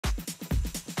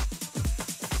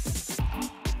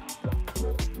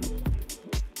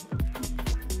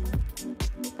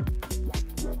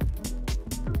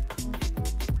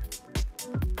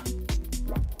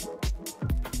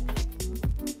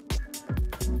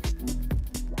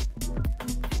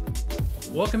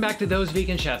Welcome back to Those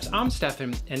Vegan Chefs. I'm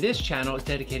Stefan, and this channel is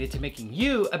dedicated to making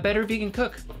you a better vegan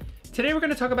cook. Today we're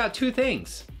going to talk about two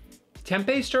things: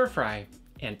 tempeh stir fry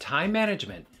and time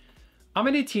management. I'm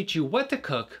going to teach you what to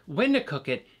cook, when to cook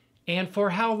it, and for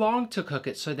how long to cook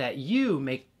it so that you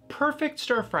make perfect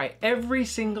stir fry every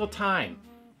single time.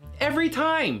 Every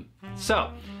time!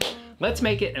 So, let's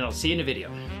make it and I'll see you in the video.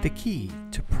 The key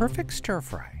to perfect stir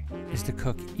fry is to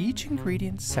cook each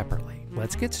ingredient separately.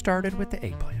 Let's get started with the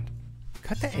eggplant.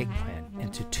 Cut the eggplant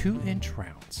into 2-inch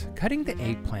rounds. Cutting the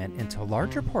eggplant into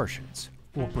larger portions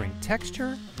will bring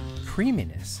texture,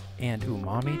 creaminess, and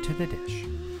umami to the dish.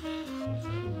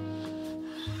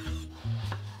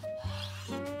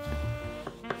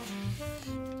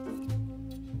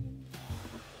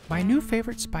 My new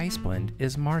favorite spice blend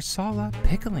is Marsala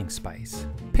pickling spice.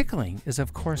 Pickling is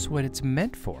of course what it's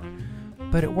meant for,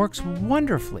 but it works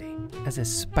wonderfully as a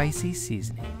spicy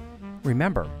seasoning.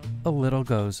 Remember, a little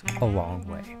goes a long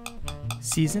way.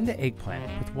 Season the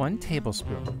eggplant with 1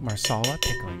 tablespoon Marsala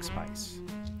pickling spice,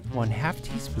 1/2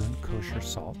 teaspoon kosher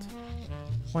salt,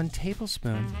 1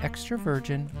 tablespoon extra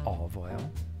virgin olive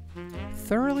oil.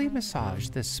 Thoroughly massage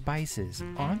the spices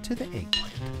onto the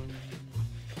eggplant.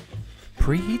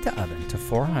 Preheat the oven to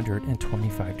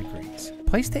 425 degrees.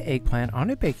 Place the eggplant on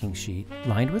a baking sheet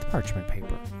lined with parchment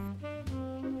paper.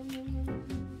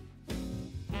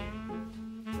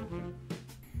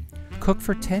 Cook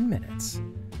for 10 minutes.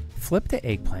 Flip the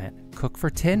eggplant, cook for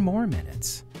 10 more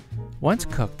minutes. Once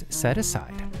cooked, set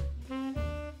aside.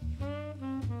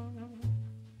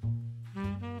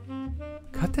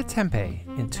 Cut the tempeh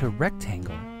into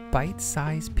rectangle,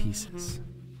 bite-sized pieces.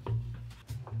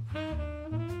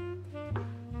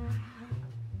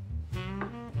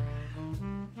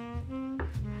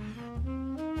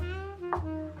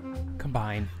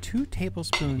 Combine 2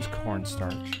 tablespoons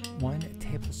cornstarch, 1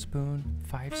 tablespoon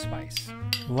 5-spice.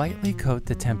 Lightly coat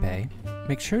the tempeh.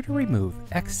 Make sure to remove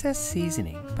excess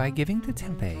seasoning by giving the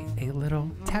tempeh a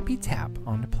little tappy tap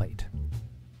on the plate.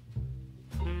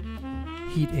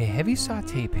 Heat a heavy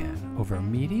sauté pan over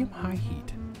medium-high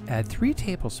heat. Add 3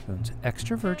 tablespoons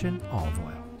extra virgin olive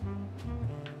oil.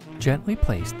 Gently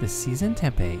place the seasoned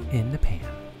tempeh in the pan.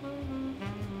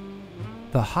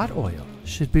 The hot oil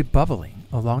should be bubbling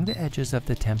along the edges of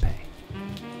the tempeh.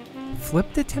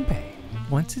 Flip the tempeh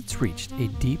once it's reached a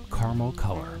deep caramel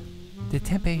color. The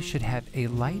tempeh should have a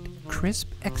light, crisp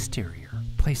exterior.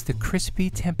 Place the crispy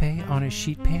tempeh on a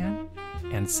sheet pan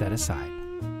and set aside.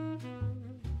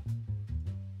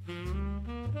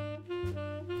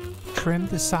 Trim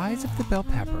the sides of the bell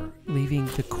pepper, leaving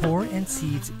the core and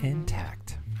seeds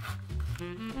intact.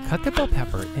 Cut the bell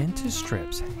pepper into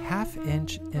strips 1/2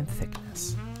 inch in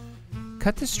thickness.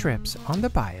 Cut the strips on the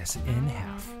bias in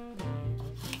half.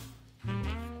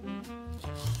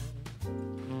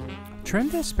 Trim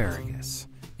the asparagus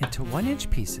into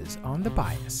 1-inch pieces on the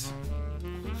bias.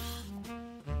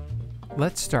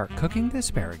 Let's start cooking the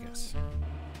asparagus.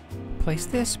 Place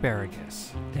the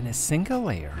asparagus in a single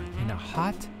layer in a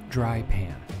hot, dry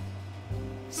pan.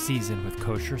 Season with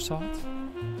kosher salt.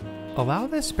 Allow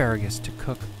the asparagus to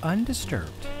cook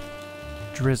undisturbed.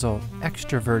 Drizzle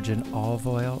extra virgin olive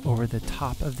oil over the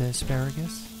top of the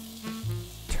asparagus.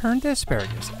 Turn the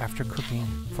asparagus after cooking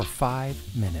for 5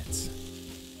 minutes.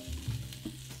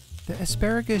 The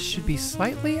asparagus should be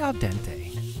slightly al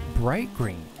dente, bright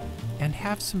green, and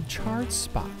have some charred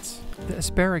spots. The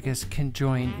asparagus can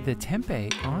join the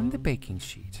tempeh on the baking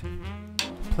sheet.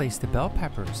 Place the bell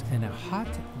peppers in a hot,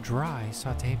 dry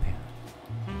sauté pan.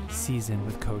 Season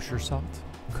with kosher salt.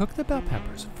 Cook the bell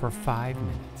peppers for 5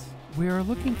 minutes. We are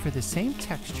looking for the same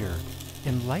texture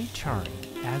and light charring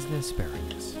as the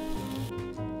asparagus.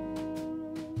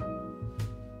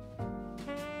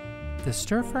 The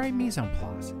stir-fry mise en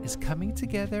place is coming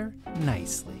together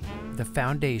nicely. The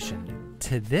foundation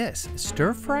to this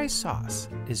stir-fry sauce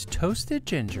is toasted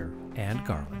ginger and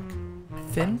garlic.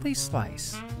 Thinly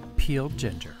slice peeled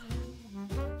ginger.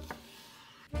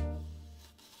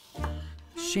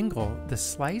 Shingle the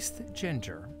sliced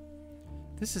ginger.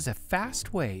 This is a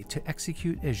fast way to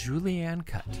execute a julienne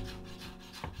cut.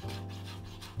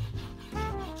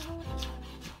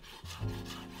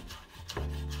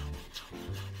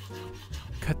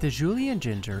 Cut the julienne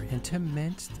ginger into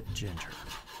minced ginger.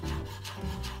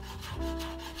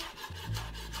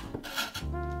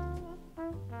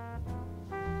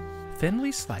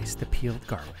 Thinly slice the peeled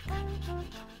garlic.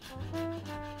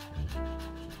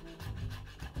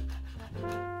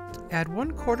 Add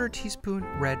 1/4 teaspoon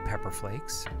red pepper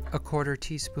flakes, 1/4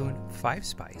 teaspoon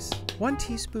 5-spice, 1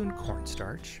 teaspoon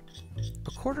cornstarch,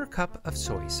 1/4 cup of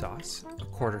soy sauce,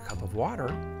 1/4 cup of water,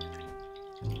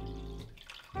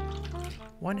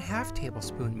 1/2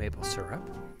 tablespoon maple syrup,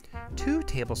 2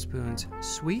 tablespoons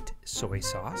sweet soy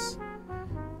sauce,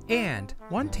 and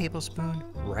 1 tablespoon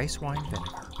rice wine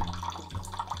vinegar.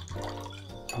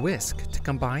 Whisk to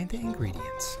combine the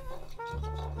ingredients.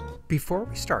 Before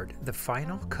we start the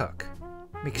final cook,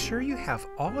 make sure you have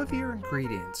all of your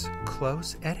ingredients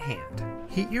close at hand.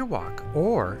 Heat your wok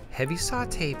or heavy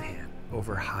sauté pan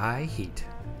over high heat.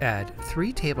 Add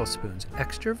 3 tablespoons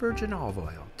extra virgin olive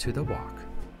oil to the wok.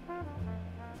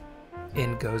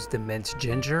 In goes the minced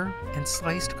ginger and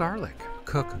sliced garlic.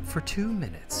 Cook for 2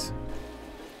 minutes.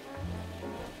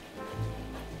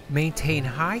 Maintain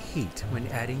high heat when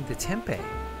adding the tempeh.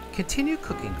 Continue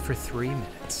cooking for 3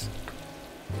 minutes.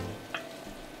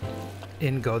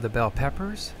 In go the bell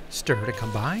peppers. Stir to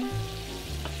combine.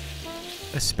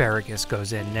 Asparagus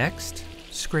goes in next.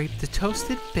 Scrape the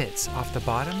toasted bits off the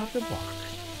bottom of the wok.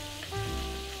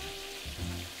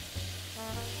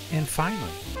 And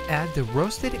finally, add the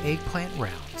roasted eggplant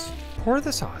rounds. Pour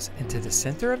the sauce into the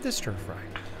center of the stir fry.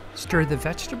 Stir the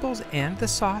vegetables and the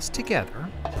sauce together.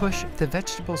 Push the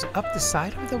vegetables up the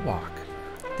side of the wok.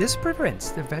 This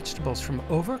prevents the vegetables from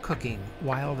overcooking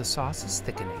while the sauce is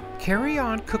thickening. Carry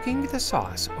on cooking the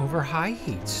sauce over high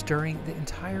heat, stirring the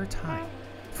entire time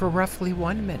for roughly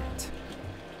 1 minute.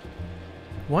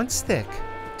 Once thick,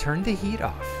 turn the heat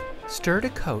off. Stir to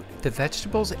coat the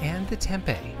vegetables and the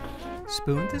tempeh.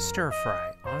 Spoon the stir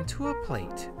fry onto a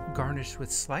plate, garnish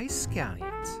with sliced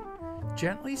scallions,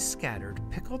 gently scattered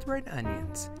pickled red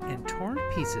onions, and torn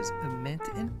pieces of mint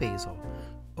and basil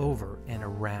over and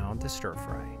around the stir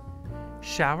fry.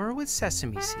 Shower with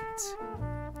sesame seeds.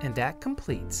 And that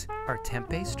completes our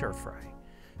tempeh stir fry.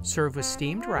 Serve with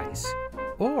steamed rice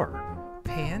or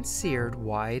pan-seared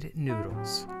wide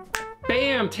noodles.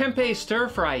 Bam! Tempeh stir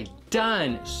fry,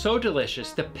 done. So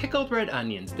delicious. The pickled red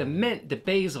onions, the mint, the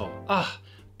basil. Ah,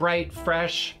 bright,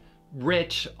 fresh,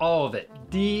 rich, all of it.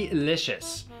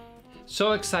 Delicious.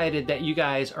 So excited that you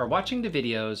guys are watching the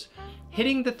videos,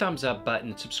 hitting the thumbs up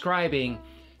button, subscribing.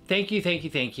 Thank you, thank you,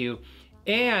 thank you.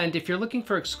 And if you're looking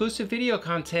for exclusive video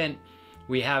content,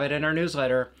 we have it in our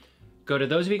newsletter. Go to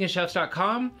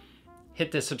thoseveganchefs.com,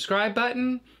 hit the subscribe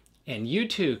button, and you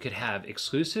too could have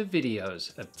exclusive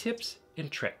videos of tips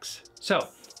and tricks. So,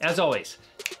 as always,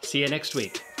 see you next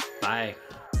week. Bye.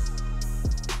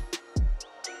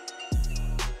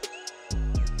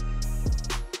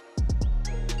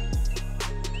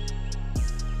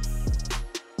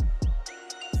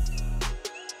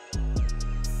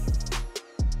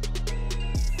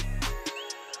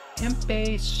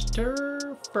 Tempeh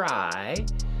stir fry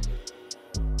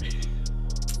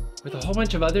with a whole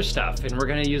bunch of other stuff, and we're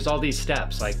gonna use all these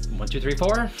steps, like 1, 2, 3,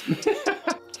 4.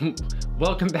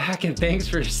 Welcome back, and thanks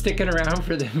for sticking around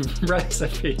for the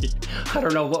recipe. I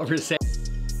don't know what we're saying.